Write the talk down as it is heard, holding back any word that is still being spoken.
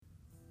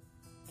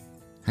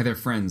Hi there,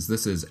 friends.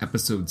 This is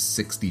episode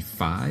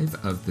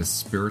 65 of the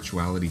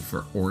Spirituality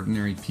for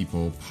Ordinary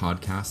People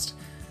podcast.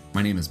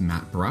 My name is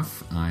Matt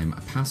Bruff. I'm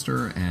a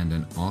pastor and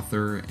an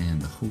author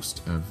and the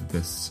host of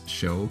this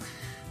show.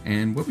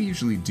 And what we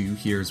usually do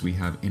here is we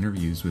have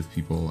interviews with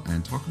people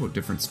and talk about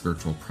different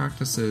spiritual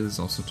practices,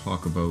 also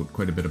talk about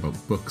quite a bit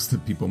about books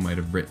that people might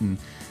have written,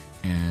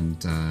 and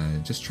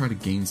just try to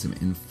gain some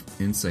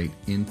insight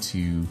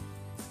into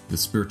the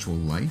spiritual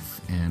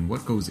life and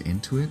what goes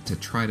into it to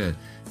try to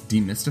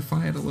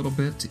demystify it a little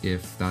bit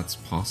if that's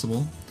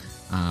possible,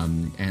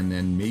 and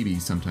then maybe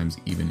sometimes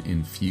even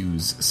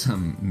infuse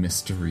some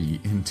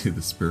mystery into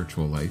the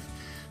spiritual life.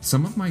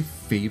 Some of my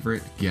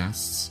favorite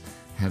guests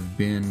have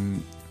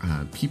been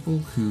people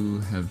who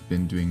have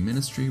been doing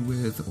ministry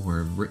with or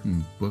have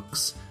written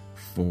books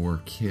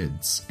for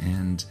kids,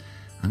 and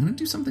I'm going to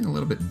do something a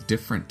little bit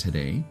different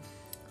today.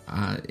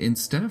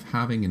 Instead of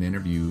having an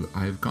interview,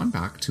 I've gone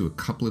back to a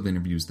couple of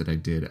interviews that I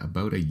did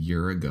about a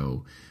year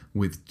ago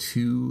with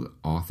two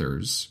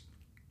authors,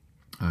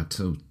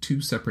 to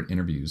two separate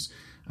interviews.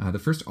 The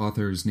first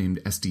author is named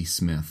S.D.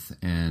 Smith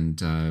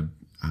and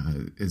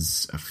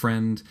is a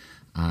friend,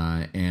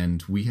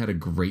 and we had a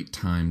great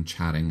time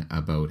chatting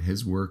about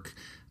his work.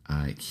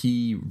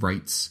 He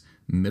writes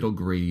middle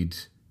grade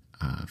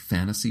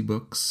fantasy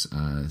books,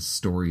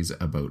 stories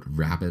about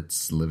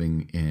rabbits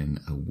living in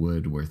a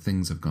wood where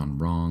things have gone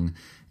wrong,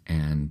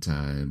 and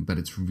but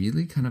it's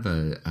really kind of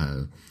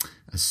a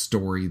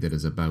story that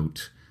is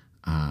about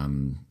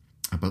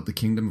the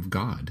kingdom of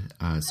God.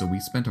 So we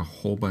spent a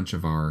whole bunch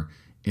of our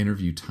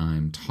interview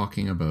time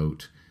talking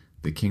about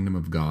the kingdom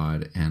of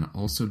God and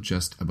also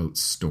just about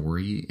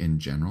story in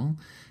general.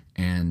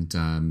 And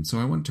so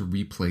I want to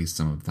replay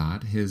some of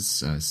that.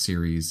 His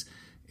series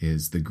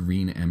is the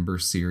Green Ember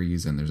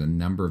series, and there's a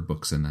number of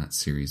books in that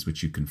series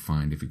which you can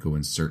find if you go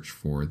and search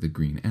for the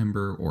Green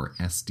Ember or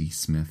S.D.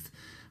 Smith.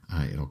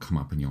 It'll come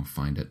up and you'll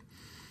find it.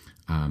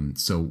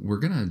 So we're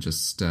going to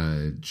just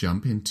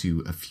jump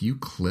into a few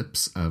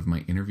clips of my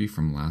interview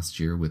from last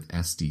year with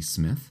S.D.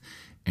 Smith,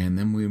 and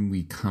then when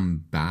we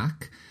come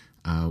back,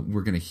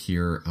 we're going to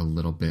hear a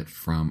little bit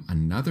from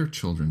another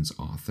children's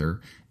author,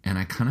 and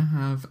I kind of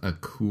have a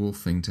cool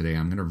thing today.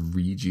 I'm going to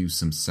read you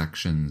some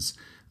sections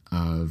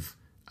of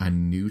a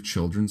new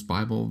children's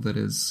Bible that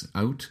is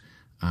out,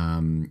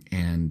 and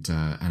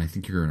I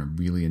think you're going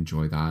to really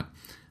enjoy that,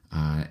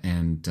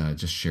 and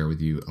just share with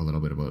you a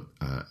little bit about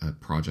a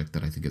project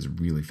that I think is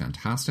really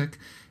fantastic.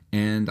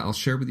 And I'll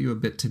share with you a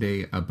bit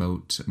today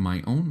about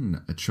my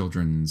own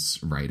children's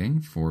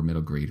writing for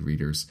middle grade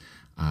readers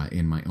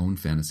in my own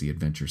fantasy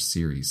adventure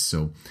series.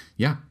 So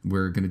yeah,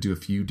 we're going to do a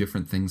few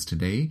different things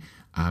today,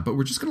 but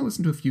we're just going to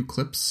listen to a few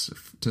clips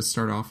to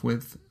start off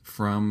with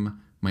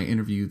from my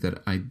interview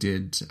that I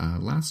did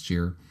last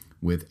year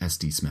with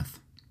S.D. Smith.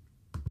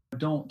 I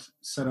don't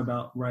set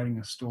about writing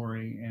a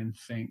story and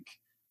think,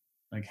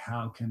 like,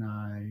 how can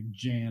I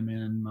jam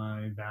in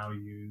my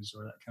values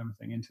or that kind of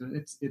thing into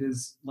it. It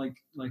is like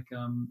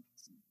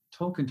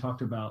Tolkien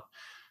talked about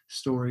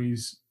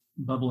stories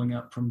bubbling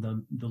up from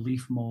the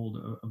leaf mold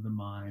of the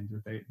mind,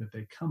 that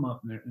they come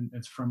up, and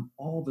it's from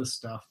all the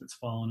stuff that's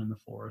fallen in the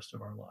forest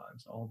of our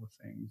lives, all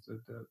the things,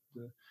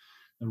 the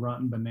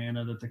rotten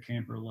banana that the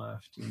camper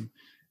left, and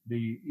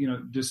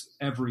just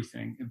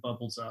everything, it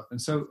bubbles up.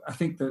 And so I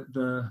think that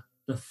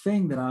the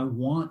thing that I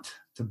want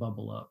to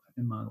bubble up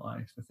in my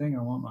life, the thing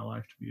I want my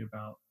life to be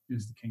about,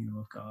 is the kingdom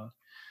of God.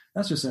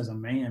 That's just as a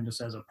man,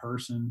 just as a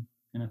person,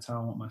 and it's how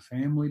I want my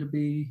family to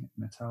be,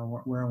 and it's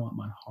where I want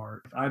my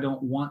heart. I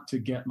don't want to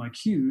get my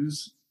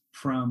cues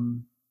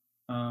from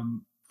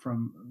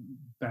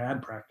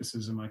bad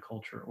practices in my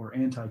culture or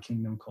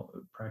anti-kingdom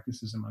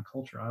practices in my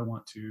culture. I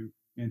want to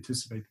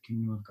anticipate the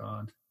kingdom of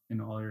God in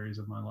all areas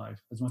of my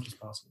life as much as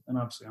possible. And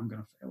obviously I'm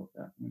going to fail at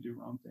that. I'm going to do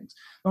wrong things.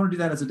 I want to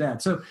do that as a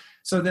dad. So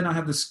then I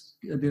have this,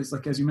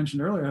 like, as you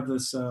mentioned earlier, I have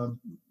this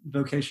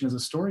vocation as a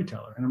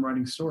storyteller, and I'm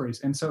writing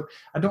stories. And so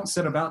I don't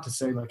set about to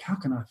say, like, how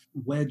can I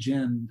wedge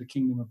in the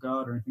kingdom of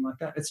God or anything like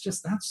that? It's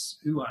just, that's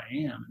who I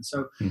am. And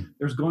so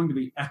there's going to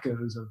be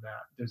echoes of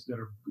that.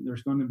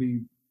 There's going to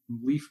be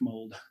leaf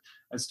mold,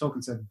 as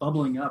Tolkien said,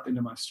 bubbling up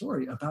into my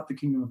story about the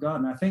kingdom of God.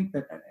 And I think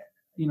that,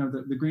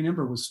 the Green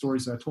Ember was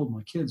stories that I told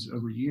my kids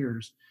over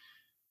years,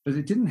 but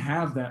it didn't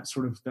have that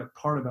sort of that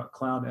part about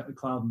Cloud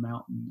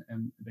Mountain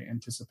and the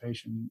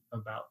anticipation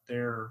about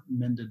their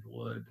mended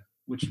wood,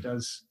 which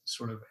does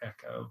sort of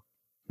echo,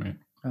 right,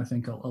 I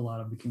think, a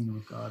lot of the kingdom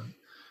of God.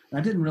 And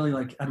I didn't really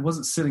I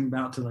wasn't sitting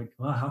about to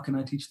well, how can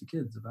I teach the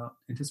kids about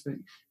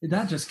anticipating?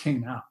 That just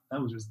came out.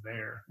 That was just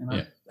there. And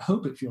I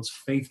hope it feels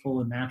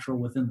faithful and natural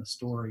within the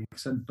story. Like I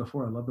said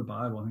before, I love the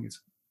Bible. I think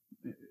it's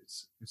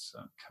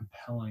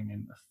compelling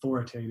and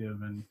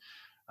authoritative, and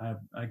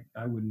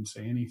I wouldn't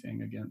say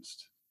anything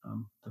against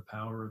the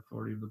power,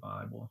 authority of the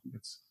Bible.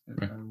 I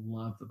think I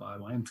love the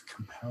Bible, and it's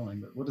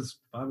compelling. But what is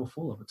the Bible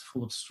full of? It's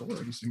full of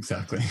stories,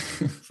 exactly,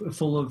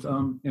 full of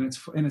and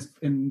it's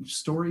in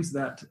stories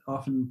that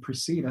often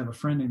precede. I have a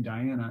friend named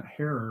Diana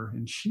Harrer,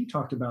 and she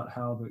talked about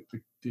how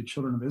the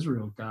children of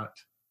Israel got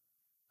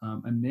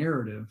a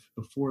narrative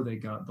before they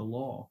got the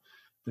law.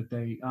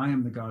 I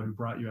am the God who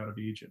brought you out of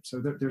Egypt.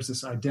 So there's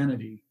this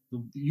identity.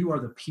 You are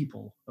the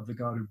people of the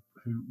God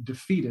who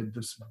defeated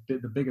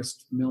the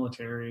biggest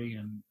military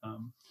and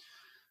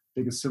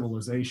biggest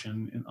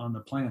civilization on the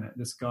planet.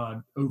 This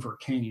God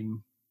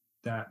overcame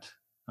that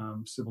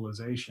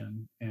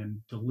civilization and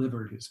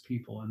delivered his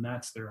people, and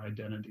that's their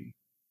identity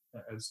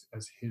as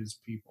his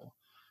people.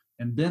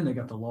 And then they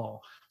got the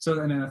law.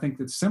 So, and I think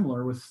that's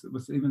similar with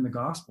even the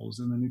Gospels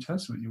in the New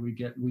Testament. We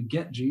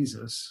get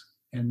Jesus,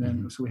 and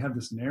then so we have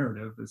this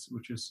narrative,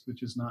 which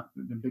is not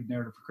the big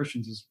narrative for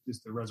Christians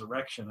is the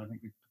resurrection. I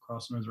think the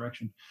cross and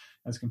resurrection,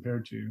 as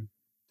compared to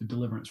the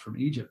deliverance from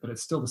Egypt, but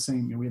it's still the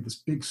same. We have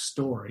this big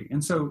story,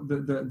 and so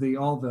the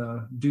all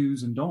the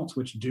do's and don'ts,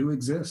 which do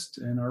exist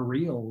and are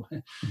real.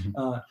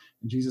 And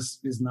Jesus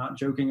is not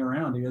joking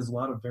around. He has a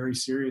lot of very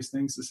serious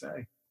things to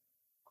say.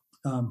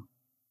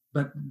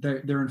 But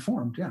they're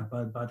informed,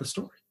 by the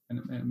story, and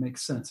it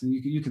makes sense. And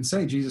you can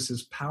say Jesus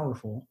is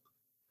powerful,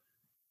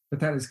 but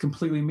that is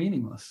completely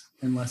meaningless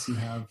unless you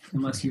have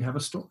a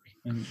story.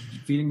 And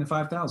feeding the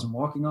 5,000,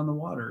 walking on the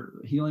water,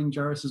 healing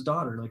Jairus'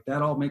 daughter, like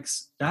that all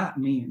makes that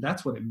mean.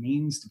 That's what it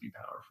means to be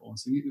powerful. And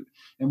so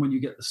when you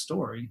get the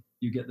story,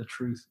 you get the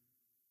truth,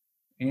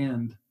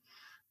 and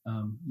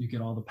you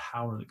get all the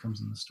power that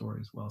comes in the story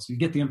as well. So you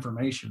get the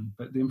information,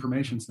 but the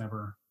information's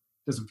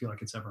doesn't feel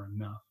like it's ever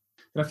enough.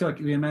 But I feel like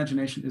the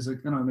imagination is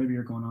maybe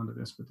you're going on to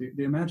this, but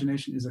the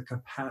imagination is a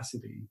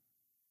capacity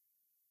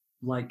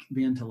like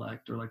the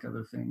intellect or like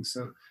other things.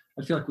 So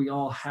I feel like we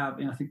all have,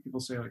 and I think people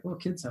say like, well,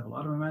 kids have a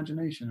lot of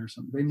imagination or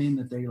something. They mean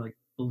that they like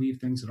believe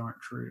things that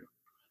aren't true.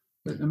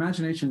 But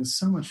imagination is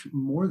so much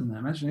more than that.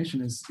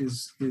 Imagination is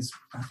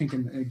I think,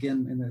 in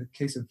the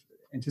case of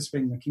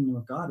anticipating the kingdom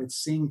of God, it's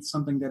seeing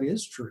something that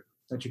is true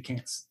that you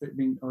can't,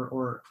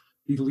 or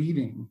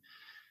believing,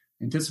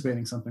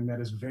 anticipating something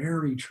that is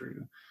very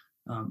true.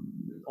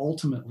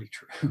 Ultimately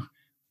true,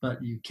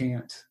 but you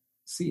can't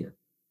see it.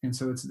 And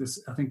so it's this,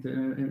 I think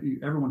that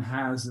everyone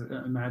has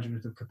an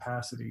imaginative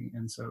capacity.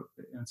 And so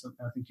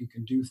I think you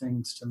can do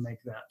things to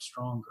make that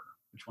stronger,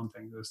 which one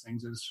thing of those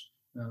things is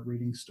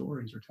reading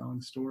stories or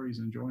telling stories,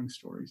 enjoying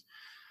stories.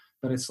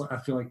 But I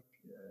feel like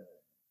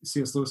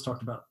C.S. Lewis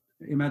talked about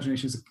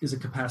imagination is a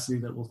capacity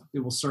that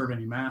will serve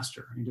any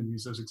master. He didn't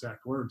use those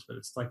exact words, but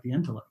it's like the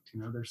intellect,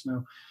 there's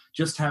no,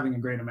 just having a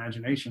great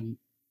imagination.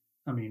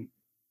 I mean,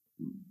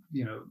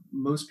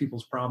 most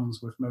people's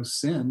problems with most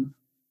sin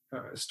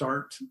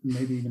start,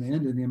 maybe even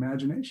end in the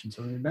imagination.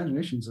 So the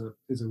imagination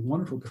is a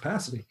wonderful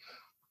capacity,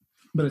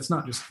 but it's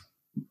not just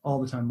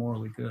all the time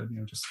morally good.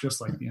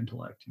 Just like the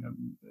intellect.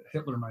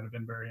 Hitler might have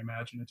been very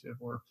imaginative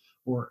or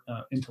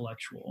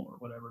intellectual or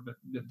whatever, but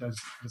it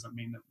doesn't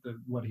mean that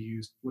what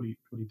he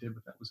did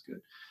with that was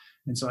good.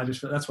 And so I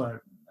just that's why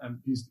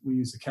we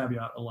use the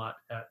caveat a lot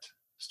at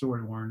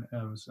Storywarn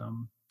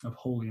of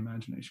holy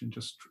imagination,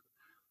 just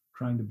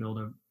trying to build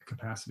a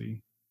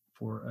capacity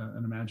for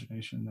an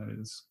imagination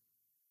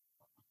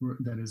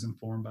that is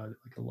informed by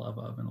like a love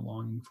of and a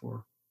longing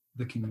for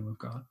the kingdom of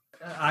God.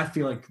 I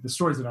feel like the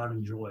stories that I've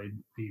enjoyed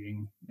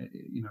reading,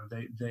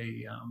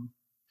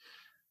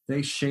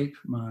 they shape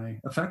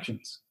my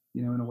affections,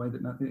 in a way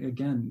that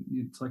again,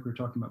 it's like we were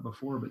talking about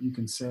before, but you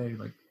can say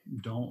like,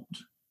 don't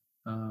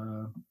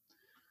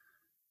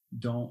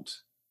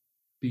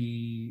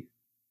be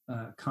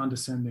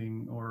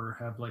condescending or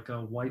have like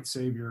a white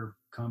savior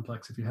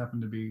complex if you happen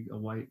to be a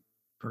white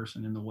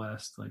person in the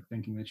West, like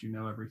thinking that you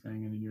know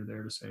everything and you're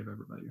there to save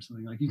everybody or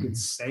something. Like you could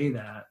say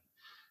that,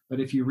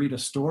 but if you read a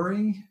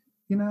story,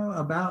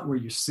 about where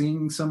you're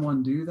seeing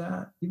someone do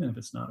that, even if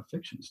it's not a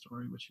fiction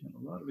story, which you have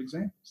a lot of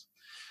examples,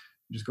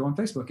 just go on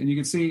Facebook and you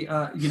can see,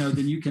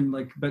 then you can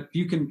but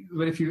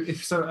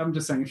I'm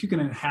just saying, if you can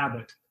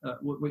inhabit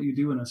what you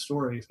do in a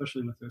story,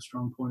 especially with a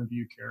strong point of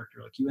view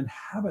character, like you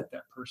inhabit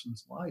that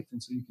person's life.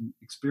 And so you can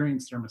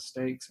experience their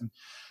mistakes and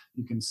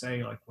you can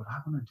say like, would I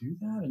want to do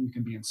that? And you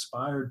can be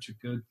inspired to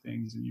good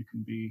things, and you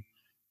can be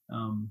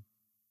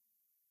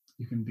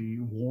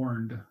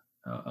warned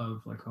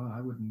of like, oh,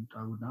 I would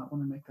not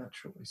want to make that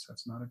choice.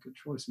 That's not a good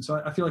choice. And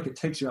so I feel like it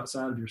takes you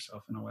outside of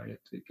yourself in a way.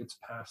 It gets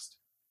past,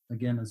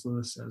 again, as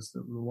Lewis says,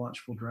 the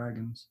watchful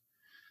dragons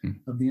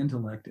of the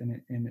intellect,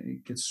 and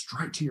it gets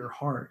straight to your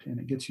heart, and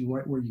it gets you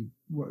right where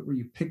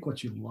you pick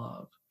what you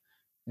love.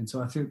 And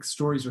so I think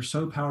stories are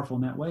so powerful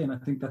in that way. And I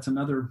think that's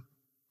another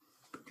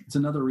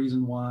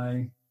reason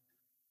why,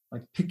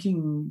 like,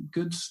 picking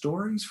good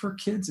stories for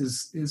kids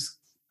is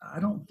I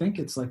don't think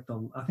it's like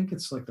I think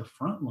it's like the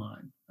front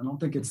line. I don't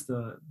think it's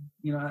a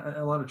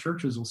lot of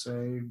churches will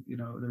say,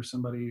 there's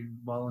somebody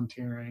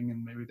volunteering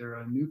and maybe they're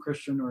a new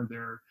Christian or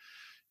they're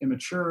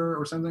immature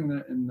or something,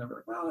 and they're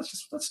like, well,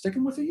 let's stick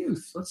them with the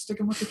youth. Let's stick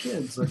them with the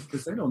kids, like,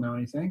 because they don't know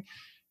anything.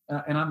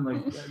 And I'm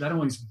like, that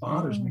always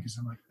bothers me, because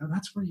I'm like, no,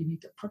 that's where you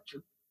need to put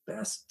your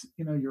best,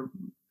 you're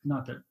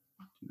not that,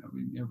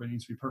 everybody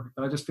needs to be perfect,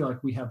 but I just feel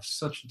like we have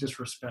such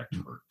disrespect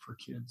for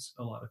kids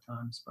a lot of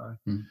times by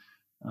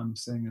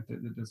saying that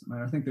it doesn't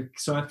matter. I think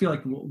so I feel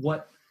like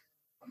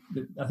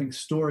I think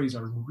stories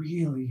are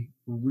really,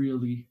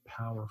 really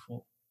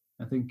powerful.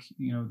 I think,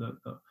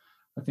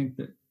 I think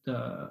that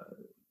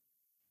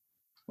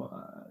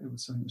it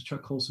was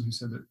Chuck Colson who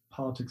said that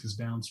politics is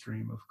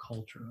downstream of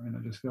culture. And I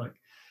just feel like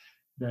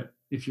that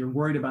if you're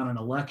worried about an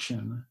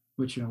election,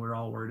 which, we're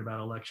all worried about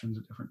elections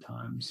at different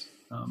times,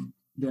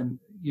 then,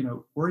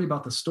 worry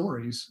about the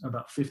stories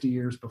about 50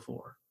 years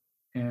before.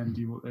 And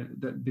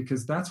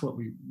because that's what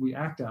we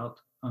act out,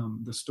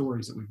 the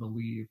stories that we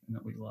believe and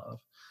that we love.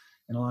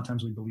 And a lot of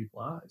times we believe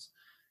lies.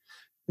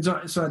 And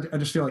so I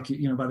just feel like,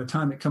 by the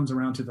time it comes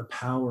around to the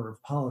power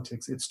of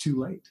politics, it's too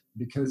late,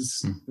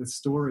 because the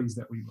stories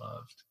that we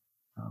loved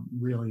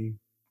really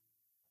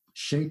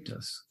shaped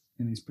us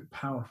in these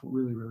powerful,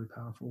 really, really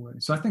powerful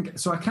ways. So I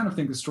kind of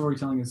think the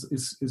storytelling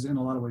is in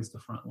a lot of ways the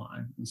front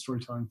line, and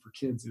storytelling for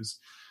kids is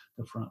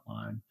the front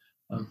line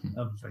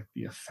of like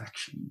the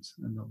affections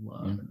and the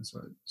love. And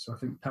so I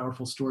think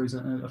powerful stories.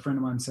 A friend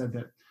of mine said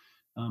that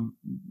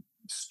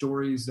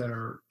stories that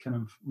are kind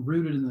of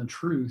rooted in the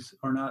truth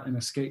are not an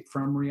escape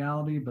from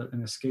reality, but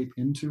an escape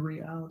into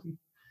reality.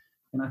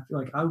 And I feel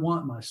like I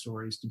want my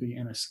stories to be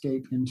an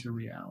escape into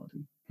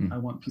reality. I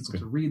want people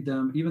to read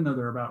them, even though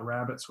they're about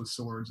rabbits with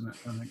swords and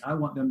that kind of thing. I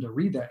want them to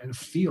read that and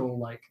feel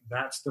like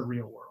that's the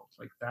real world.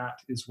 Like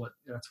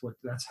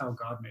that's how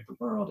God made the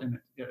world. And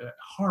it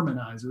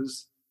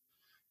harmonizes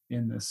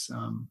in this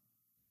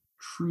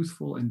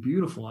truthful and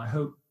beautiful, I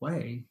hope,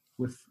 way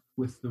with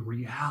the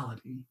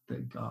reality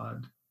that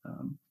God,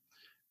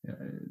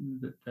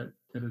 that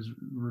is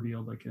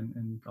revealed like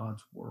in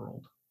God's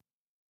world.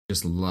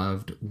 Just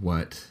loved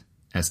what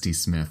S.D.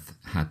 Smith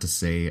had to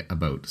say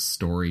about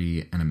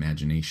story and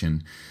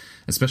imagination,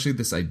 especially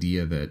this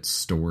idea that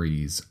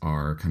stories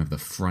are kind of the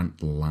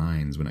front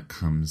lines when it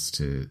comes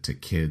to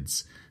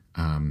kids,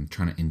 trying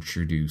to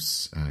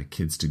introduce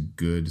kids to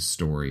good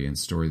story and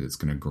story that's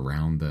going to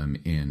ground them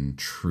in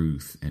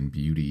truth and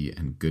beauty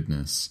and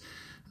goodness.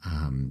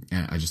 And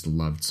I just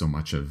loved so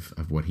much of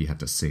what he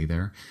had to say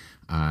there.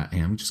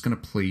 And I'm just going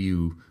to play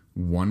you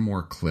one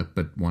more clip,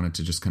 but wanted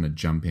to just kind of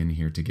jump in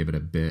here to give it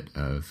a bit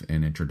of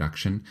an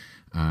introduction.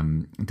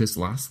 This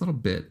last little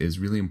bit is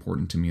really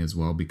important to me as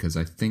well, because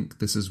I think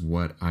this is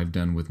what I've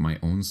done with my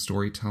own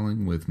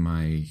storytelling, with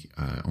my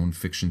own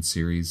fiction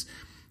series,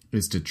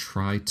 is to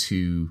try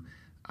to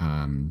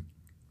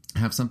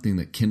have something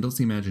that kindles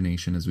the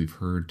imagination, as we've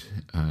heard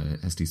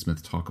S.D.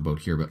 Smith talk about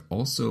here, but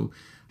also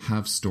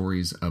have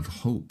stories of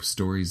hope,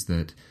 stories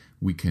that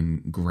we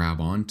can grab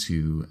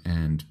onto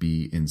and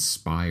be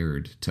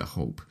inspired to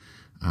hope,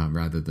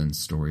 rather than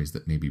stories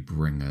that maybe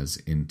bring us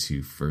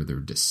into further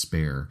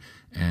despair.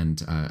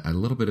 And a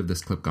little bit of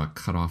this clip got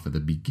cut off at the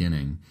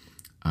beginning,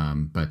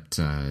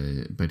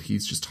 but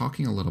he's just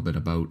talking a little bit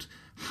about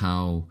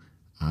how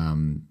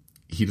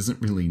he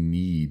doesn't really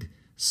need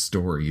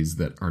stories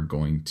that are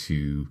going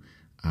to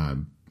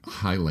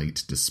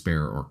highlight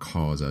despair or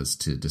cause us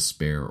to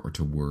despair or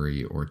to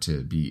worry or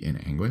to be in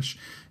anguish.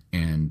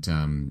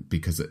 And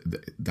because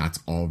that's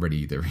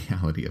already the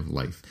reality of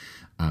life.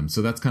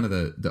 So that's kind of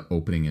the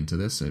opening into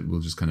this. We'll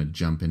just kind of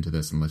jump into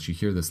this and let you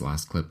hear this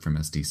last clip from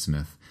S.D.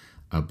 Smith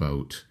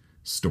about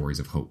stories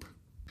of hope.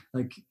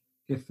 Like,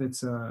 if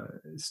it's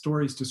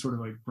stories to sort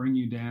of like bring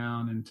you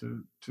down and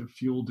to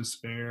fuel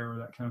despair or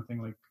that kind of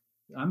thing, like,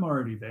 I'm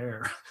already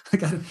there.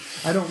 Like,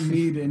 I don't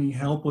need any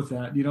help with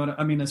that. You know what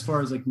I mean? As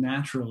far as like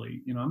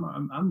naturally,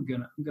 I'm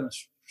gonna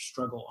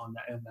struggle on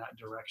that in that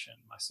direction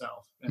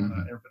myself, and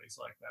everybody's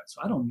like that.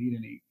 So I don't need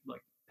any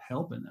like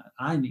help in that.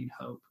 I need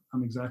hope.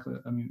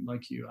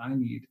 Like you,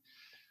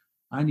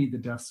 I need the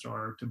Death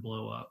Star to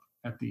blow up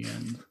at the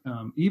end,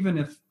 even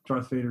if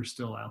Darth Vader's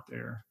still out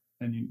there.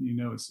 And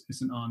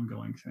it's an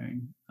ongoing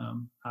thing.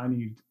 I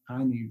need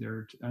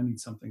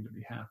something to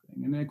be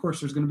happening. And then, of course,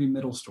 there's going to be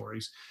middle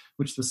stories,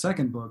 which the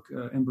second book,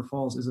 Ember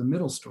Falls, is a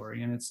middle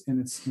story, and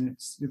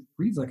it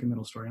reads like a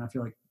middle story. And I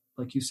feel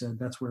like you said,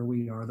 that's where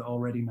we are, the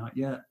already not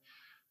yet.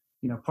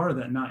 Part of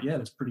that not yet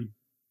is pretty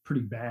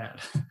bad.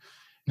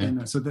 Yeah.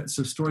 And so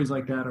stories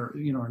like that are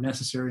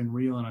necessary and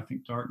real. And I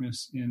think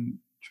darkness in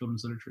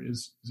children's literature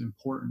is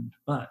important.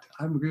 But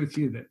I agree with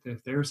you that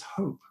if there's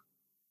hope,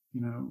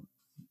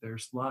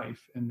 there's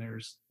life and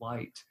there's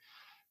light,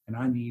 and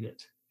I need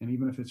it. And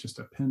even if it's just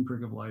a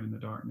pinprick of light in the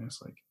darkness,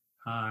 like,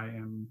 I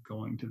am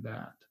going to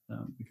that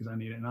because I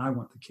need it. And I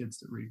want the kids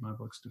that read my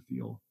books to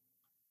feel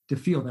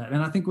that.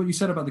 And I think what you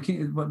said about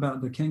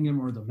the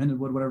kingdom or the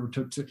Menwood, whatever,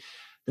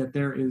 that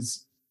there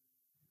is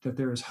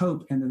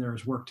hope, and then there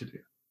is work to do.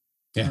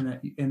 Yeah.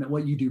 And that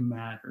what you do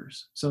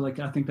matters. So like,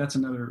 I think that's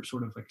another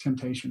sort of like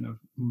temptation of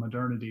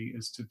modernity,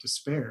 is to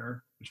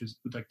despair, which is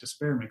like,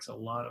 despair makes a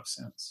lot of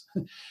sense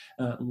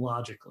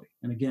logically.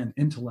 And again,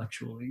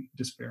 intellectually,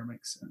 despair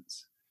makes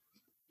sense.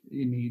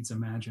 It needs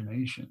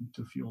imagination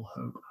to fuel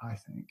hope, I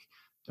think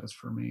does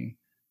for me.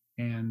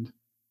 And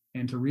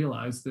to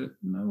realize that,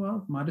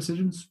 my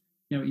decisions,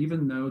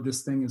 even though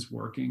this thing is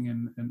working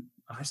and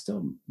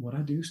what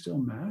I do still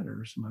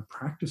matters. My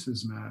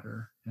practices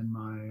matter, and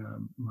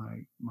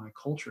my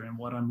culture and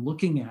what I'm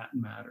looking at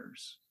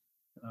matters,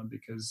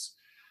 because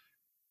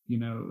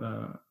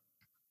that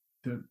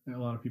a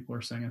lot of people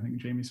are saying. I think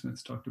Jamie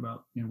Smith's talked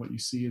about what you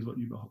see is what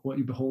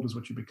you behold is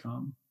what you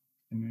become,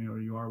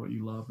 And, you are what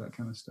you love, that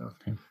kind of stuff.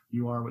 Okay.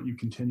 You are what you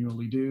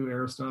continually do,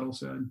 Aristotle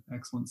said.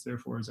 Excellence,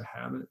 therefore, is a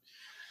habit.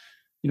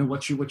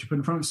 What you put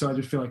in front of me. So I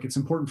just feel like it's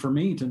important for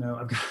me to know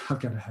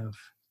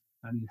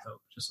I need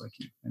hope, just like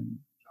you. And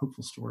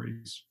hopeful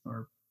stories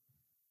are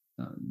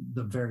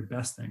the very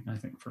best thing, I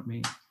think, for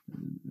me,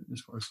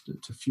 as far as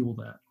to fuel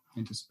that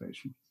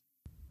anticipation.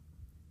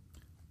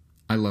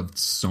 I loved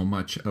so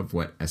much of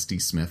what S.D.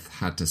 Smith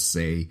had to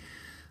say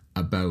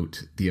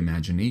about the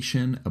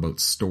imagination, about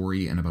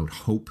story, and about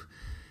hope.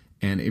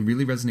 And it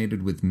really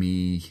resonated with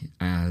me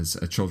as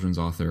a children's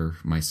author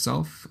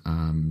myself.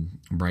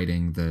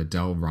 Writing the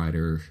Del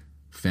Rider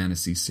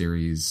fantasy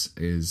series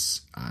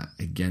is,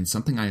 again,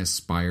 something I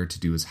aspire to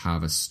do, is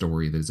have a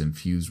story that is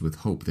infused with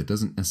hope, that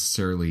doesn't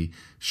necessarily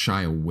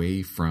shy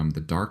away from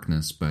the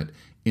darkness, but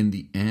in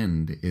the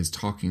end is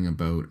talking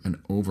about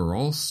an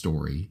overall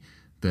story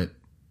that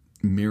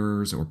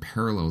mirrors or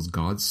parallels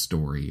God's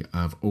story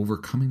of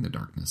overcoming the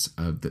darkness,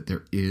 of that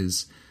there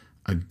is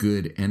a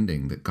good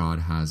ending that God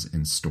has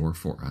in store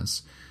for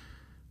us.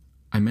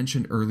 I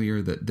mentioned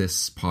earlier that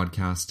this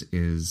podcast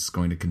is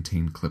going to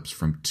contain clips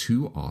from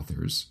two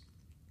authors.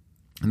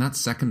 And that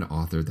second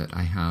author that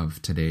I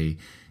have today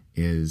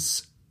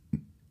is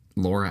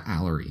Laura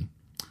Allery.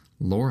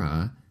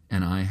 Laura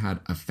and I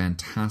had a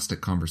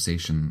fantastic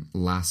conversation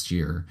last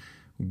year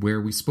where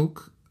we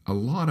spoke a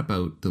lot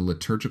about the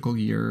liturgical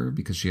year,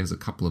 because she has a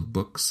couple of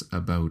books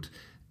about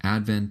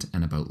Advent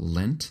and about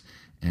Lent.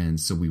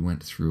 And so we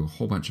went through a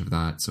whole bunch of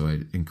that. So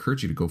I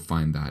encourage you to go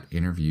find that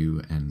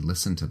interview and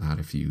listen to that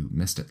if you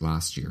missed it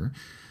last year.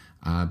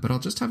 But I'll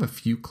just have a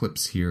few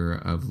clips here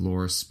of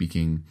Laura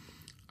speaking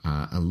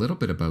a little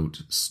bit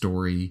about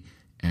story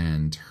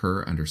and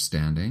her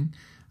understanding,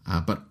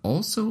 but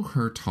also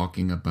her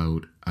talking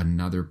about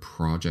another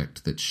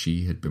project that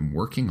she had been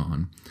working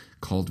on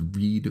called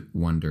Read,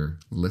 Wonder,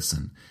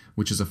 Listen,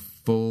 which is a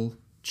full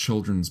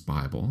children's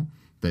Bible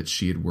that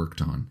she had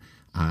worked on,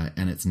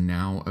 and it's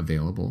now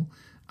available.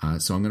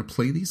 So I'm going to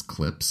play these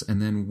clips,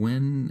 and then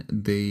when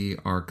they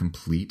are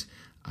complete,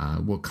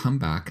 we'll come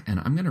back and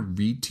I'm going to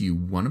read to you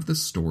one of the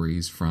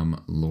stories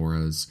from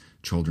Laura's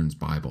children's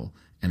Bible,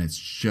 and it's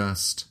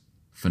just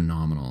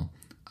phenomenal.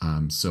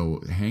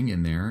 So hang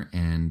in there,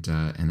 and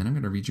then I'm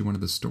going to read you one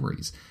of the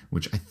stories,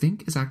 which I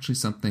think is actually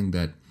something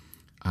that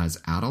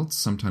as adults,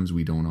 sometimes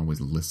we don't always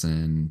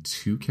listen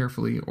too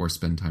carefully or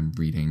spend time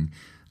reading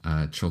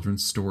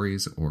children's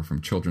stories or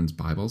from children's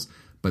Bibles.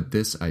 But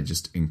this, I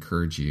just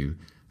encourage you.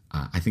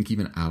 I think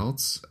even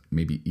adults,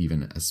 maybe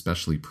even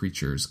especially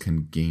preachers,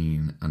 can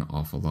gain an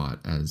awful lot,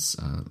 as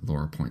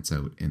Laura points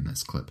out in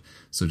this clip.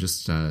 So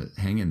just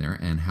hang in there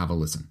and have a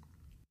listen.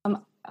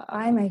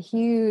 I'm a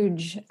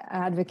huge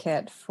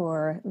advocate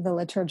for the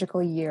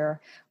liturgical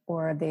year,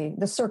 or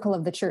the circle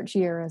of the church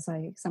year, as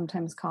I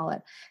sometimes call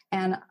it.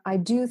 And I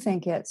do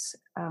think it's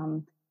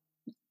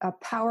a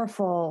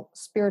powerful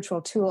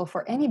spiritual tool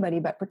for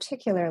anybody, but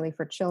particularly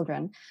for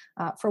children.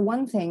 For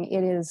one thing,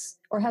 it is,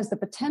 or has the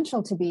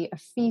potential to be, a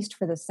feast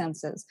for the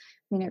senses.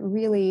 I mean, it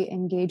really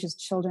engages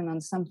children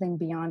on something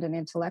beyond an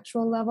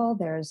intellectual level.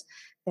 There's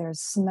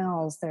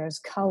smells, there's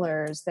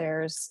colors,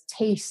 there's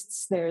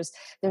tastes, there's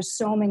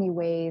so many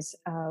ways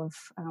of,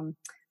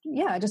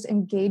 just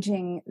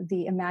engaging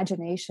the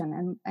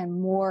imagination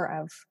and more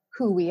of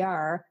who we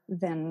are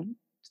than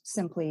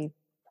simply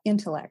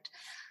intellect.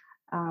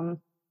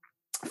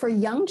 For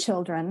young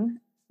children,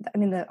 I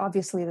mean,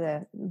 obviously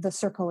the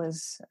circle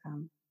is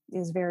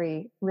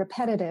very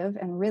repetitive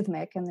and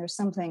rhythmic, and there's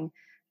something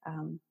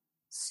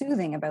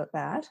soothing about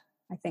that,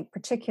 I think,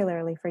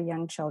 particularly for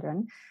young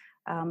children.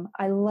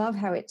 I love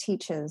how it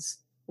teaches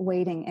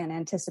waiting and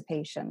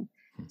anticipation.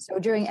 So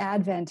during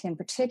Advent in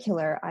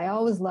particular, I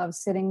always love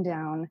sitting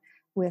down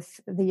with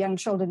the young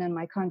children in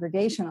my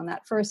congregation on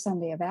that first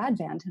Sunday of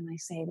Advent, and I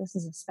say, this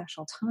is a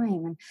special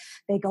time, and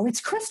they go,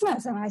 it's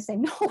Christmas, and I say,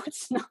 no,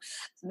 it's not.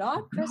 It's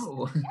not Christmas.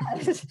 No.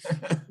 It's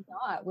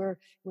not. We're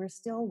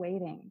still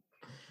waiting,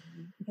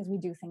 because we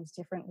do things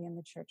differently in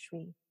the church.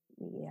 We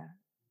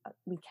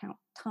count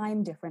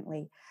time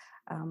differently.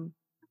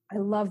 I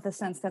love the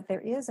sense that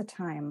there is a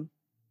time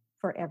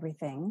for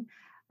everything.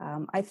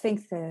 I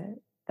think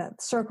that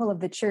circle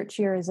of the church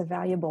year is a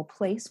valuable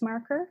place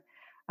marker.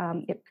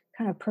 It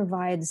kind of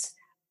provides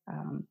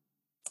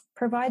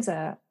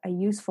a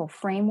useful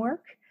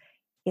framework.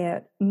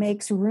 It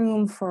makes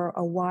room for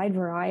a wide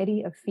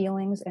variety of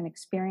feelings and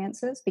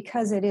experiences,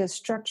 because it is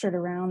structured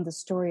around the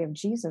story of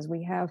Jesus.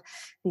 We have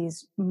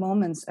these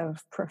moments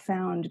of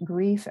profound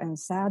grief and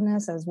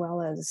sadness, as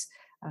well as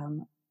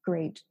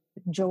great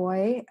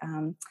joy.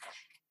 And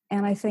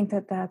I think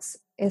that that's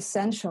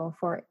essential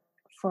for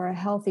a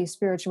healthy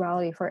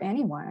spirituality for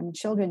anyone. I mean,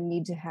 children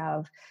need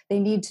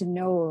to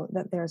know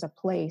that there's a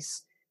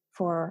place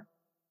for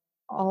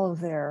all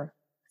of their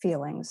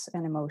feelings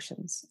and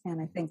emotions.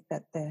 And I think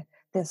that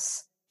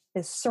this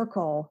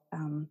circle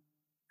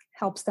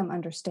helps them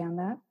understand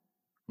that.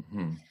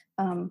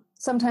 Mm-hmm.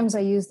 Sometimes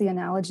I use the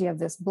analogy of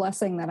this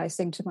blessing that I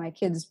sing to my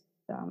kids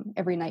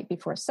every night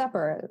before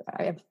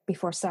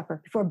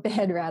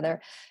bed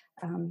rather.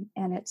 And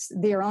it's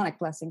the Aaronic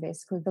blessing,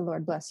 basically, the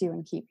Lord bless you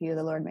and keep you,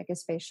 the Lord make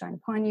his face shine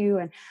upon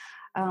you.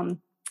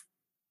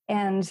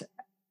 And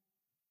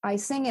I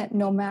sing it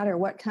no matter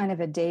what kind of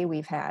a day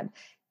we've had.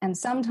 And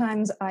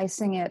sometimes I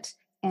sing it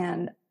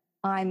and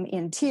I'm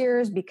in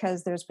tears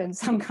because there's been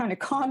some kind of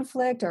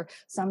conflict, or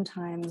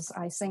sometimes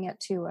I sing it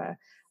to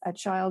a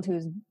child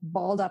who's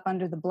balled up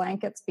under the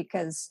blankets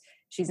because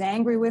she's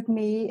angry with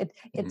me.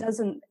 It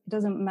doesn't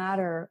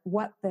matter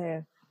what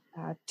the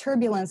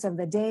turbulence of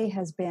the day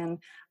has been.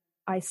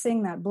 I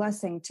sing that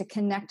blessing to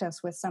connect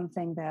us with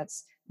something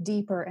that's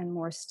deeper and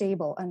more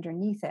stable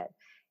underneath it.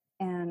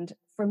 And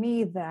for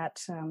me,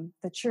 that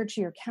the church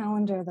year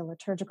calendar, the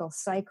liturgical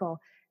cycle,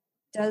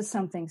 does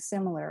something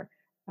similar.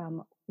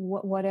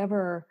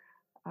 Whatever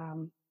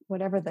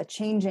the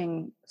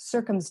changing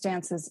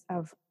circumstances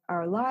of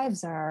our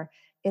lives are,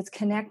 it's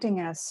connecting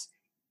us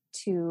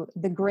to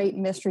the great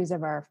mysteries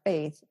of our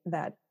faith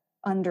that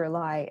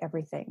underlie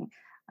everything.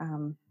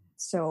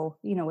 So,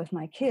 with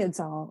my kids,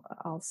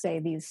 I'll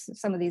say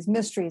some of these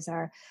mysteries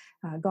are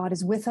God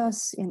is with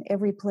us in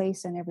every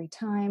place and every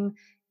time.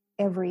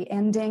 Every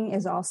ending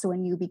is also a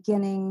new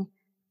beginning.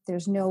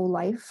 There's no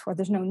life, or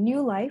there's no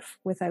new life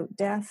without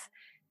death.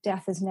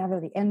 Death is never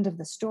the end of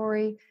the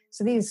story.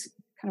 So these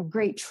kind of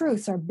great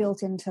truths are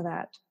built into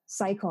that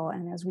cycle.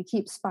 And as we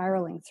keep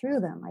spiraling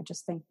through them, I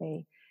just think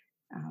they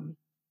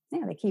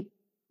keep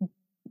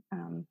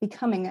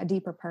becoming a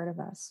deeper part of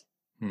us.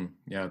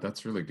 Yeah,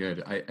 that's really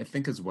good. I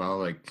think as well,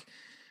 like,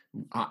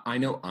 I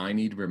know I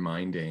need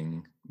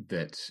reminding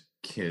that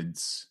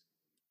kids,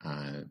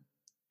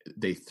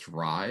 they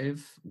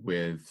thrive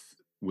with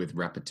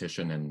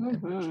repetition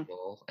and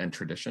ritual and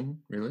tradition,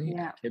 really.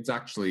 Yeah. Kids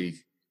actually,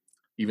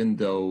 even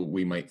though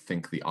we might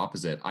think the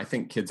opposite, I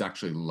think kids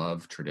actually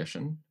love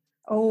tradition.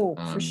 Oh,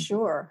 for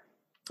sure.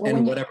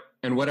 Well,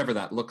 and whatever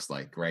that looks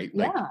like, right?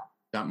 Yeah. Like,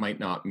 that might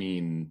not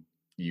mean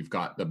you've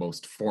got the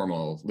most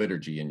formal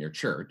liturgy in your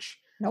church.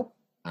 Nope.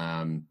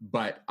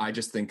 But I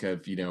just think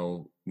of,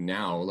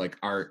 now, like,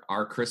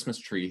 our Christmas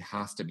tree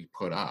has to be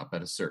put up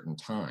at a certain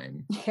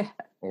time,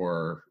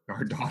 or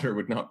our daughter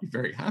would not be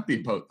very happy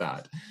about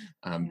that,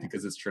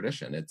 because it's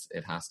tradition.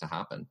 It has to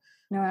happen.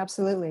 No,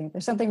 absolutely.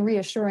 There's something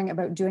reassuring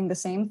about doing the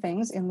same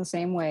things in the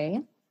same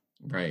way.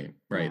 Right.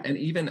 Yeah.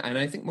 And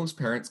I think most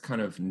parents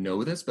kind of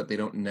know this, but they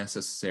don't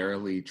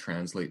necessarily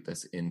translate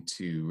this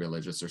into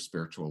religious or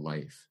spiritual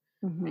life,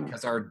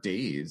 because our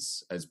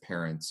days as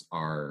parents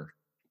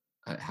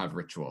have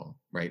ritual,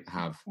 right?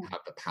 Have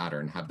the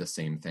pattern, have the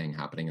same thing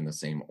happening in the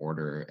same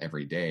order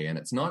every day. And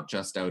it's not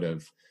just out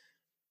of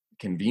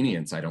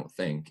convenience. I don't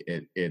think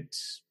it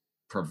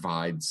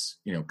provides,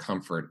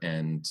 comfort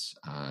and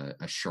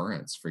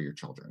assurance for your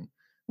children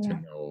to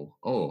know,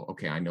 oh,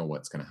 okay, I know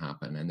what's going to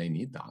happen, and they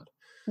need that.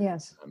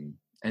 Yes.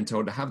 And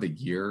so to have the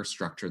year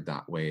structured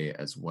that way,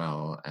 as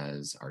well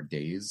as our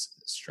days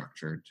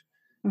structured,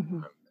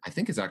 I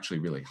think is actually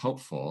really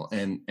helpful.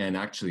 And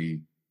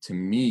actually, to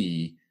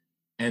me,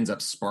 ends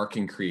up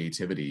sparking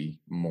creativity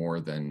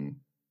more than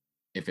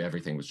if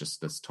everything was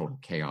just this total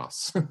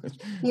chaos.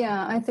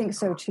 Yeah, I think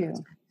so too.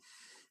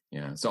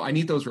 Yeah. So I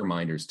need those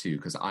reminders too,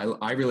 because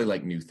I really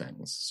like new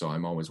things. So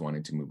I'm always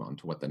wanting to move on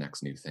to what the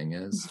next new thing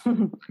is.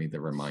 I need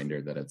the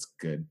reminder that it's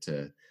good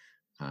to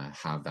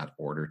have that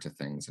order to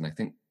things. And I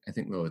think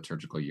the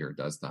liturgical year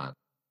does that.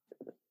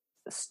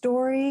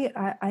 Story,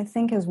 I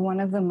think, is one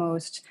of the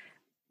most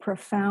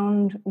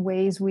profound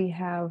ways we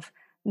have,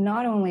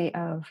 not only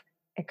of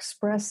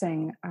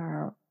expressing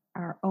our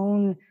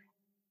own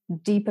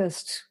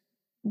deepest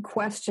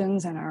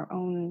questions and our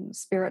own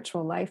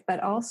spiritual life, but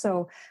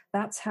also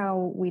that's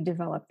how we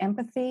develop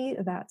empathy.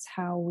 That's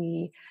how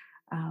we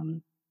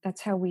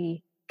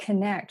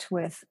connect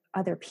with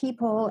other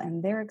people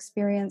and their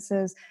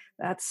experiences.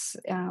 That's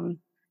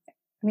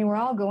we're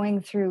all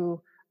going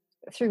through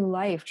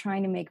life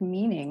trying to make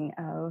meaning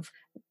of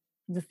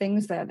the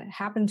things that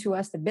happen to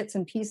us, the bits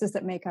and pieces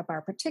that make up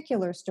our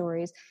particular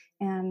stories.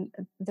 And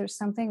there's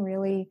something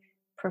really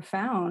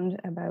profound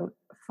about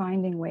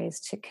finding ways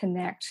to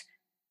connect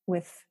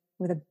with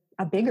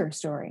a bigger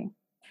story.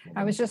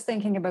 I was just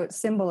thinking about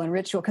symbol and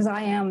ritual, because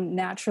I am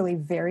naturally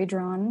very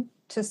drawn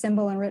to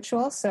symbol and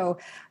ritual. So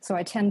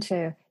I tend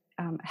to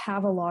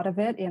have a lot of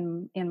it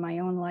in my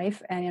own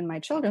life and in my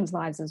children's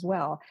lives as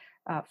well.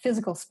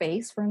 Physical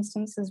space, for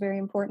instance, is very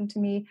important to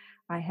me.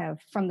 I have,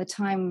 from the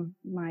time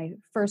my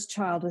first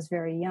child was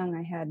very young,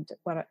 I had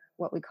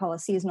what we call a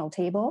seasonal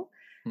table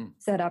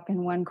set up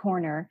in one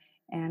corner,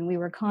 and we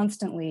were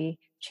constantly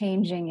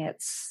changing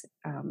its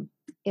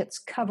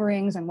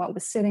coverings and what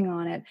was sitting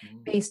on it,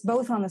 based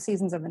both on the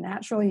seasons of the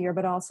natural year,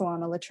 but also on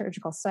the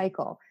liturgical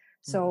cycle.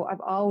 So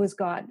I've always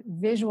got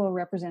visual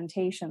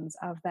representations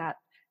of that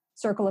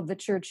circle of the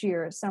church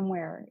year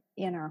somewhere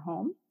in our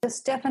home.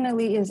 This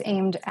definitely is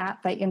aimed at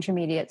the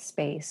intermediate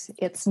space.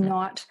 It's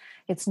not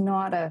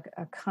a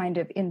kind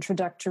of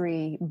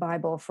introductory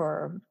Bible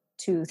for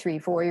 2, 3,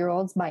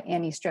 4-year-olds by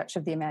any stretch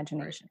of the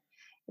imagination.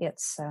 Right.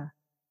 It's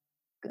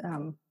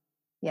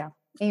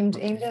aimed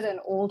at an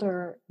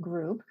older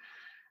group.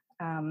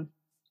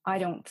 I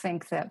don't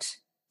think that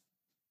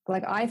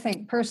I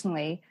think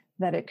personally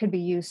that it could be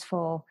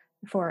useful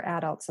for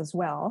adults as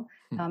well,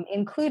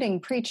 including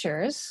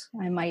preachers,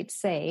 I might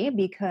say,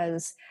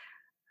 because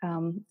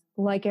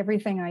like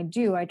everything I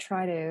do, I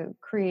try to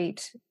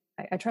create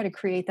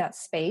that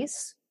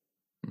space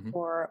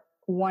for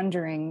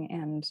wondering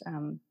and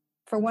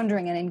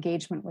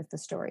engagement with the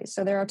stories.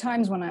 So there are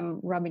times when I'm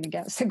rubbing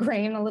against the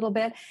grain a little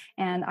bit,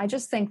 and I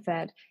just think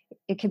that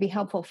it can be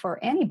helpful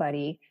for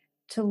anybody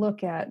to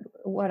look at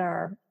what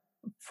are,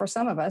 for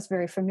some of us,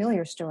 very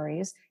familiar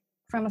stories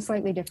from a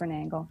slightly different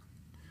angle.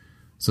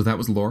 So that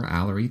was Laura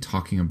Allery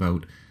talking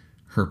about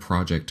her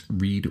project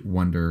Read,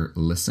 Wonder,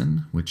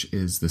 Listen, which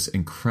is this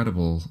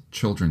incredible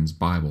children's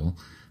Bible.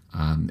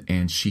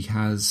 And she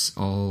has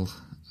so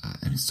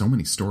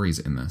many stories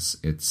in this.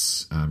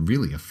 It's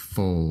really a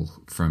full,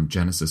 from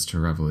Genesis to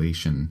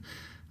Revelation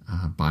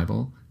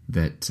Bible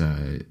that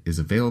is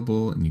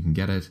available, and you can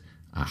get it.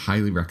 I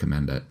highly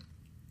recommend it.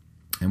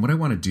 And what I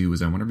want to do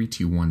is I want to read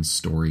to you one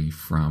story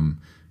from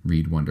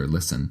Read, Wonder,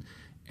 Listen,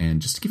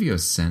 and just to give you a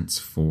sense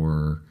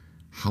for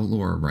how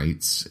Laura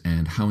writes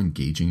and how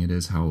engaging it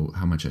is, how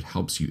much it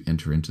helps you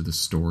enter into the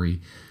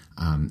story,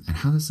 and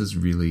how this is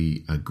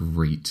really a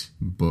great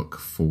book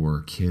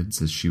for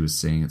kids. As she was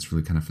saying, it's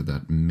really kind of for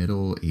that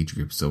middle age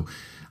group. So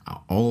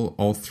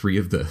all three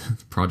of the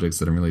projects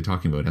that I'm really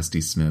talking about,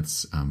 SD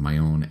Smith's, my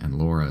own, and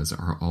Laura's,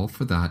 are all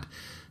for that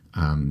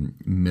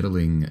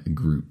middling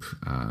group,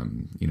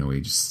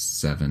 age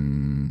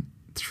 7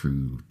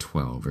 through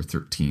 12 or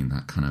 13,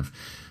 that kind of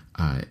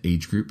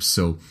age group.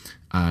 So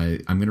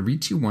I'm going to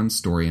read to you one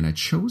story, and I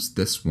chose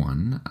this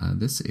one.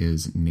 This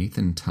is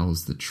Nathan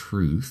Tells the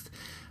Truth.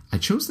 I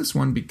chose this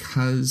one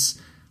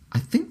because I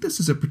think this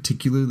is a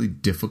particularly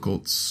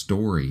difficult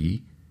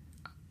story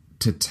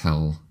to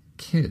tell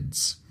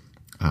kids.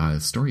 The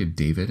story of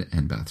David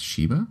and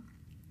Bathsheba,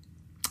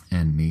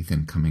 and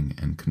Nathan coming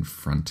and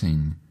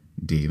confronting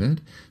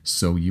David.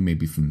 So you may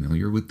be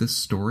familiar with this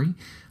story.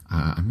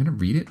 I'm going to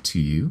read it to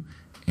you.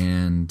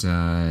 And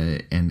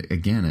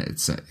again,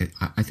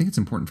 I think it's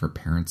important for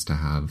parents to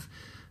have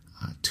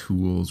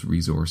tools,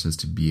 resources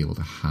to be able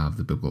to have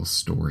the biblical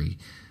story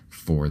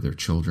for their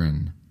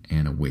children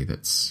in a way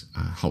that's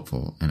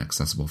helpful and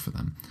accessible for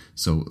them.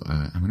 So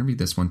I'm going to read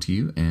this one to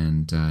you,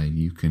 and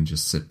you can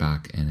just sit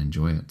back and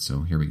enjoy it.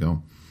 So here we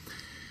go.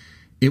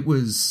 It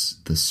was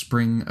the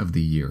spring of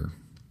the year,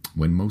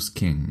 when most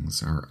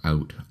kings are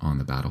out on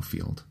the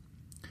battlefield.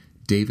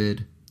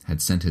 David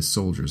had sent his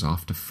soldiers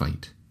off to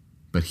fight,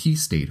 but he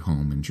stayed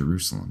home in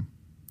Jerusalem.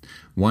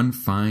 One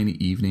fine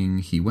evening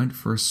he went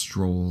for a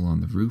stroll on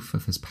the roof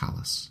of his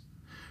palace.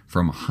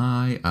 From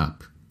high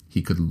up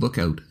he could look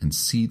out and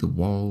see the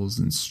walls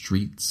and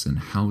streets and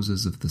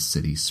houses of the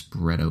city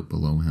spread out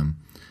below him.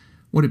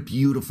 What a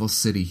beautiful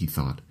city, he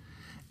thought,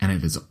 and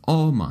it is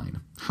all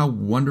mine. How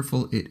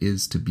wonderful it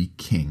is to be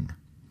king.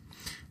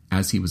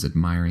 As he was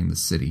admiring the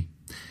city,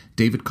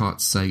 David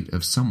caught sight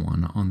of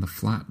someone on the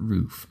flat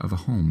roof of a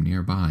home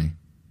nearby.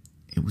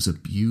 It was a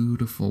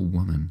beautiful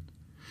woman.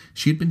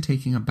 She had been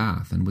taking a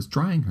bath and was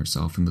drying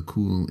herself in the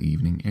cool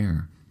evening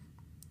air.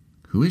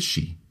 Who is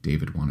she?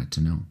 David wanted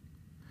to know.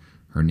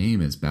 Her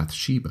name is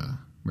Bathsheba,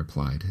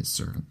 replied his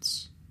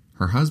servants.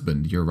 Her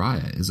husband,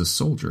 Uriah, is a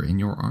soldier in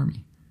your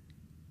army.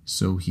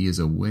 So he is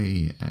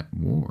away at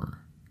war,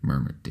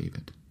 murmured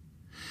David.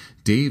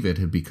 David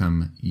had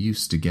become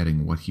used to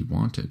getting what he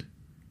wanted.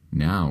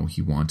 Now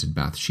he wanted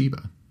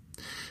Bathsheba.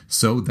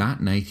 So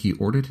that night he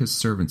ordered his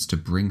servants to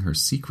bring her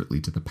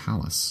secretly to the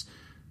palace.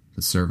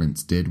 The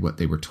servants did what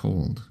they were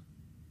told.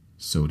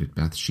 So did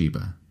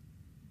Bathsheba.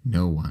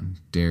 No one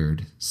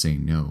dared say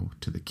no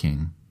to the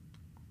king.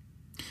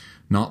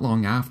 Not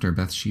long after,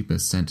 Bathsheba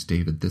sent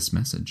David this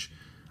message: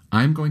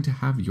 I'm going to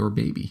have your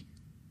baby.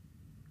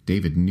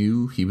 David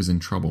knew he was in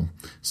trouble.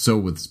 So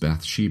was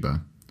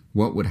Bathsheba.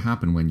 What would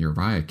happen when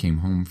Uriah came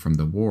home from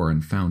the war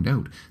and found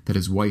out that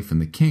his wife and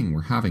the king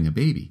were having a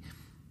baby?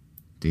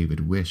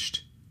 David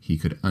wished he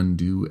could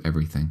undo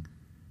everything,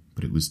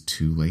 but it was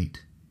too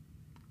late.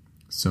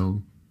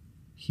 So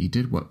he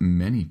did what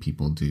many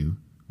people do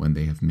when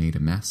they have made a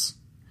mess.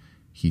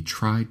 He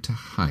tried to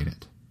hide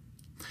it.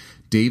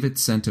 David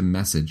sent a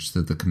message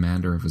to the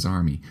commander of his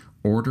army,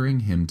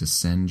 ordering him to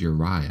send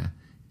Uriah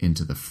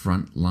into the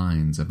front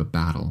lines of a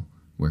battle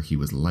where he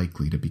was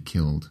likely to be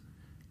killed.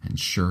 And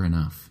sure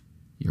enough,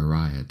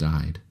 Uriah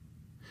died.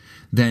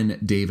 Then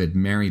David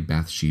married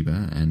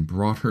Bathsheba and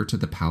brought her to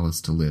the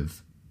palace to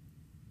live.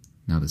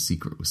 Now the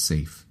secret was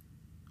safe,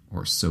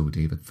 or so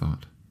David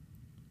thought.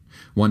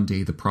 One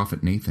day the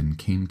prophet Nathan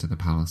came to the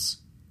palace.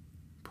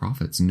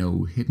 Prophets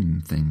know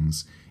hidden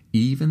things,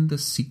 even the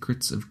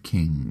secrets of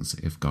kings,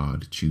 if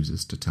God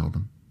chooses to tell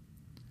them.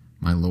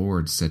 My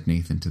lord, said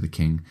Nathan to the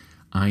king,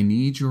 I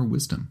need your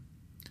wisdom.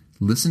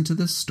 Listen to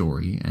this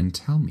story and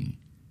tell me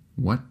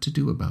what to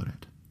do about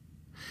it.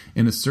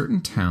 In a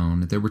certain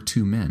town there were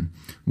two men.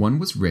 One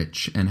was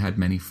rich and had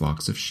many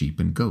flocks of sheep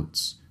and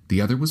goats. The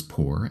other was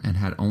poor and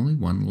had only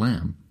one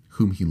lamb,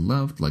 whom he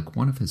loved like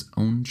one of his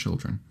own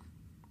children.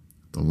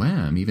 The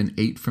lamb even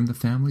ate from the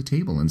family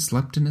table and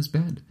slept in his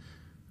bed.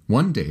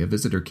 One day a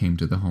visitor came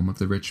to the home of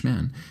the rich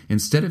man.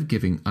 Instead of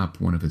giving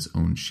up one of his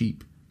own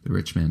sheep, the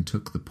rich man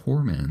took the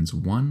poor man's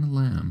one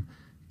lamb,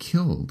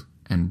 killed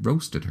and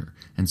roasted her,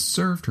 and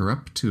served her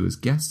up to his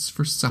guests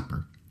for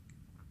supper.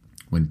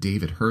 When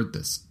David heard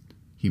this,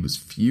 he was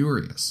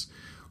furious.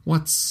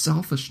 What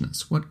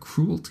selfishness, what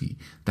cruelty!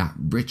 That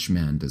rich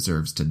man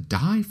deserves to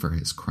die for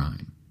his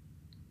crime.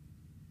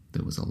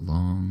 There was a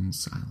long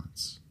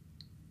silence.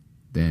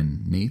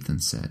 Then Nathan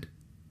said,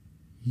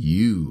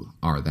 "You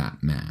are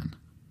that man."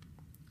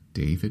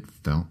 David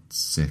felt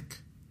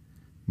sick.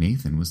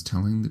 Nathan was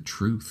telling the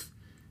truth.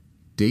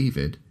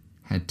 David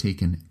had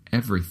taken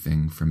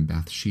everything from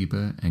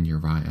Bathsheba and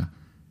Uriah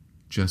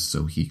just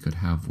so he could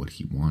have what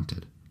he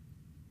wanted.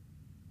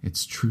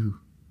 "It's true,"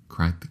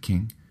 cried the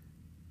king.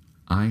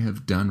 "I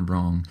have done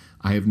wrong.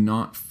 I have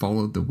not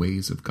followed the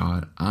ways of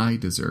God. I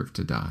deserve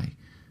to die."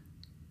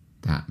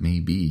 "That may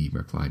be,"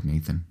 replied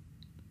Nathan,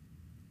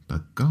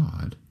 "but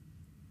God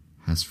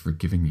has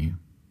forgiven you."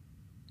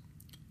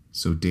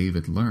 So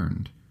David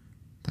learned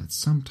that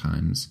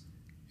sometimes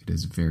it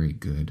is very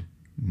good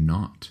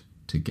not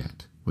to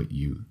get what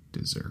you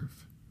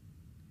deserve.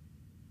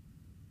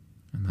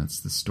 And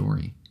that's the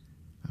story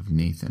of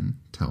Nathan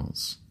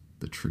Tells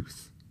the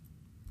Truth.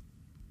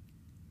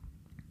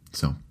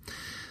 So,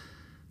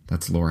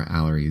 that's Laura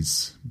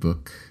Allery's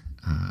book.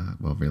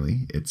 Well,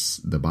 really, it's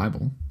the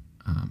Bible,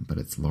 but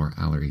it's Laura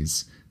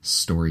Allery's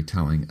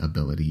storytelling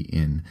ability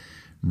in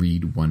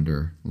Read,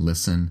 Wonder,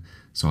 Listen.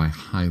 So I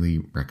highly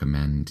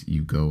recommend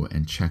you go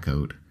and check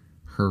out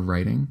her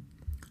writing.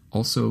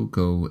 Also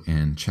go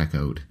and check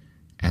out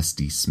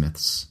S.D.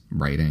 Smith's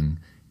writing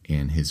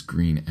in his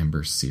Green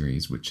Ember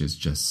series, which is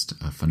just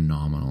a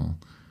phenomenal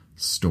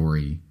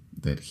story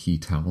that he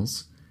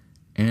tells.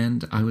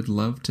 And I would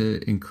love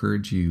to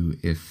encourage you,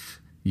 if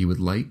you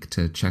would like,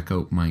 to check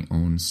out my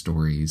own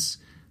stories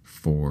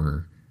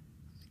for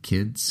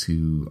kids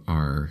who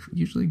are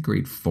usually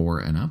grade 4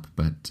 and up,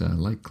 but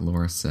like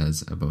Laura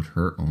says about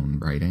her own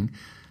writing,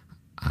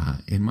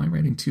 in my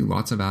writing too,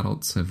 lots of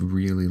adults have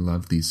really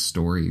loved these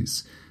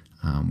stories,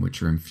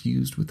 which are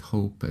infused with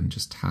hope and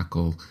just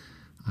tackle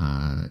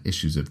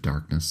issues of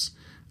darkness.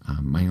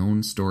 My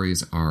own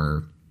stories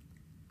are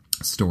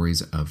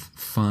stories of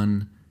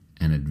fun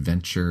and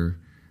adventure,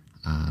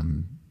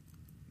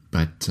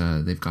 but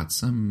they've got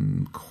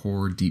some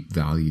core deep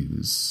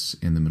values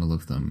in the middle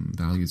of them,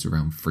 values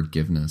around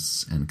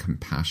forgiveness and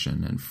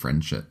compassion and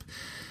friendship.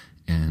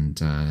 And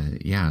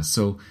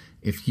so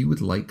if you would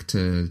like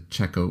to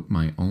check out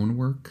my own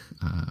work,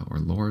 or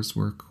Laura's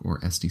work, or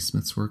S.D.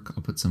 Smith's work,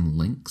 I'll put some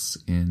links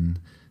in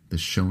the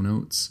show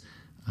notes.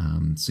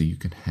 So you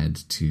can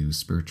head to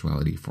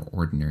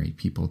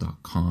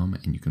spiritualityforordinarypeople.com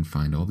and you can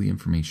find all the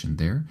information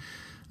there.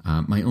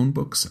 My own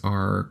books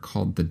are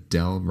called the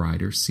Del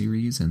Rider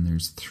series, and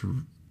there's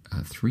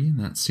three in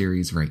that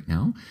series right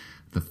now.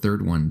 The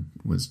third one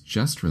was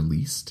just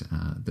released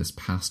this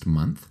past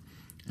month,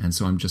 and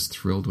so I'm just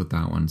thrilled with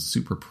that one,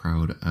 super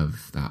proud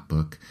of that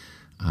book.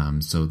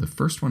 So the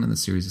first one in the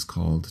series is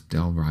called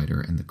Del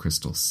Rider and the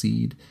Crystal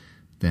Seed,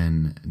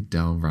 then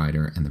Del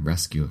Rider and the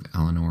Rescue of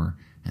Eleanor,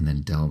 and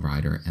then Del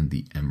Rider and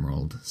the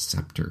Emerald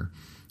Scepter.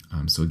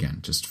 So again,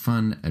 just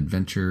fun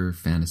adventure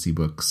fantasy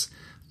books,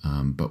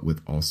 but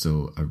with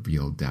also a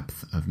real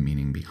depth of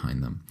meaning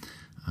behind them.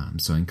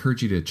 So I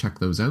encourage you to check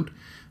those out.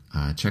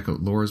 Check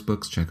out Laura's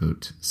books, check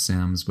out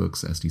Sam's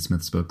books, S.D.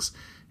 Smith's books.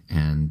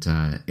 And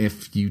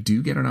if you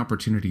do get an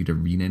opportunity to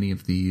read any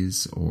of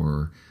these,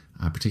 or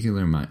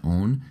particularly my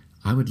own,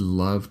 I would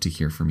love to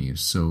hear from you.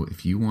 So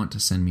if you want to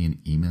send me an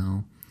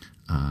email,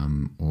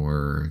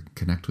 or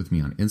connect with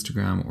me on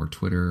Instagram or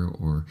Twitter,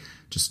 or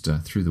just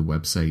through the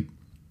website,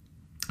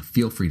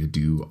 feel free to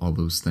do all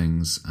those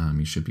things.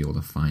 You should be able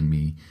to find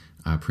me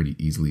pretty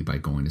easily by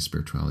going to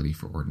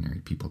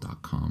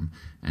spiritualityforordinarypeople.com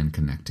and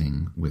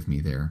connecting with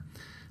me there.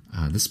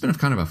 This has been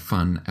kind of a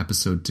fun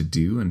episode to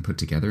do and put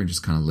together, and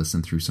just kind of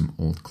listen through some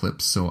old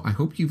clips. So I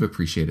hope you've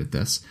appreciated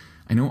this.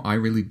 I know I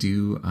really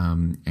do.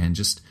 And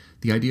just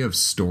the idea of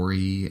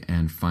story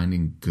and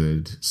finding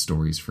good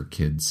stories for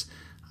kids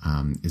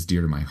is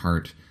dear to my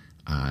heart.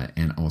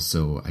 And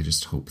also, I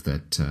just hope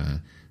that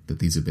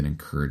these have been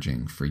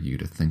encouraging for you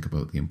to think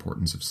about the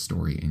importance of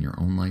story in your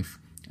own life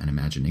and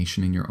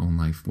imagination in your own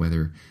life,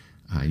 whether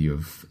you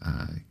have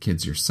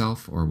kids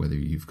yourself or whether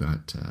you've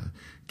got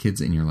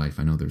kids in your life.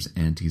 I know there's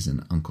aunties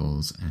and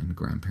uncles and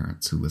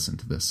grandparents who listen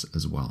to this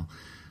as well.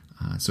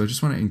 So I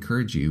just want to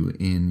encourage you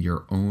in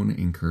your own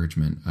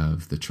encouragement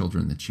of the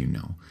children that you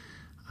know.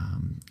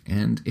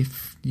 And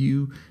if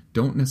you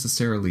don't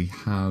necessarily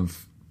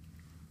have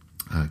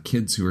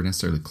kids who are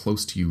necessarily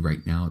close to you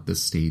right now at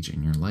this stage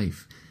in your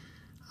life,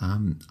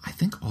 I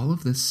think all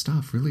of this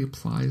stuff really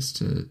applies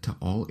to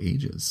all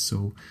ages.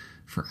 So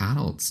for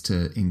adults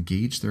to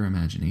engage their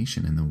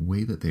imagination in the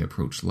way that they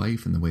approach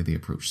life, in the way they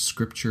approach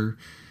scripture,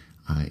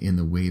 in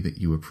the way that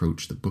you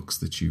approach the books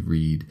that you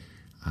read,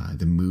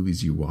 the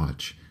movies you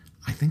watch,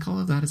 I think all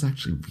of that is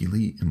actually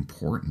really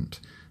important.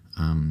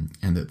 And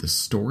that the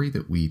story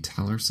that we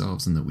tell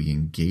ourselves and that we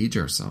engage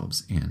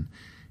ourselves in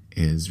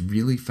is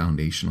really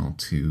foundational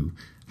to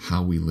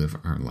how we live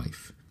our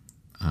life.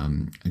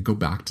 I go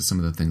back to some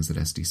of the things that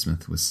S.D.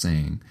 Smith was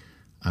saying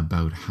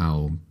about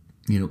how,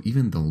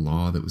 even the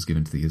law that was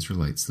given to the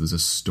Israelites, there was a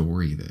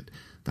story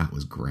that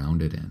was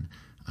grounded in.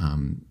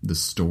 The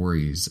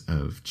stories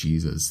of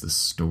Jesus, the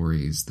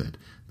stories that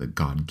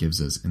God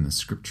gives us in the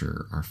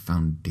scripture are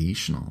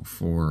foundational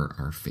for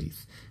our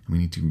faith. And we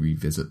need to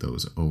revisit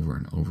those over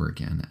and over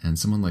again. And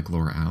someone like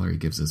Laura Allery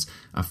gives us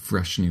a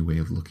fresh new way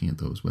of looking at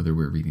those, whether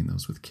we're reading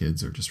those with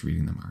kids or just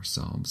reading them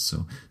ourselves.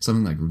 So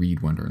something like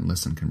Read, Wonder, and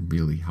Listen can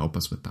really help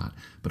us with that.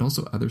 But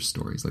also other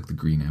stories like The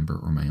Green Ember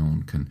or my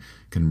own can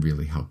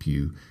really help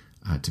you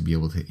to be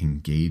able to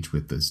engage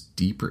with those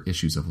deeper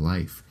issues of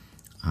life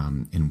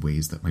in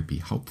ways that might be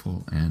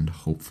helpful and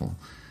hopeful.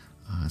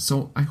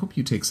 So I hope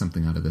you take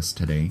something out of this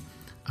today.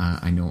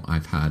 I know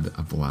I've had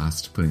a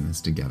blast putting this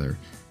together,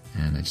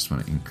 and I just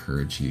want to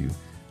encourage you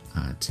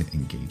to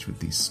engage with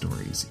these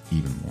stories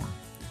even more.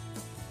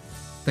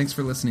 Thanks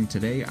for listening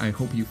today. I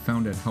hope you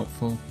found it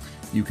helpful.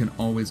 You can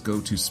always go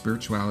to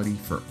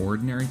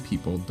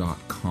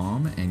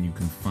spiritualityforordinarypeople.com and you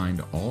can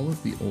find all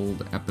of the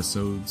old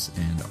episodes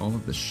and all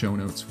of the show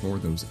notes for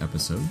those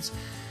episodes.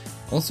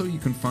 Also, you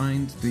can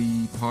find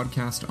the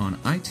podcast on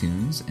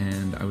iTunes,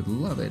 and I would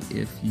love it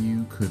if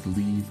you could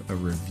leave a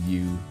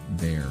review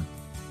there.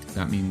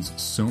 That means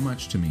so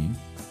much to me,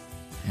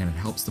 and it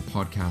helps the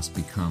podcast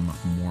become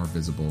more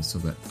visible so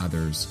that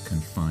others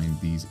can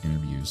find these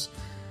interviews.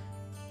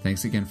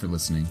 Thanks again for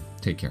listening.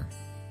 Take care.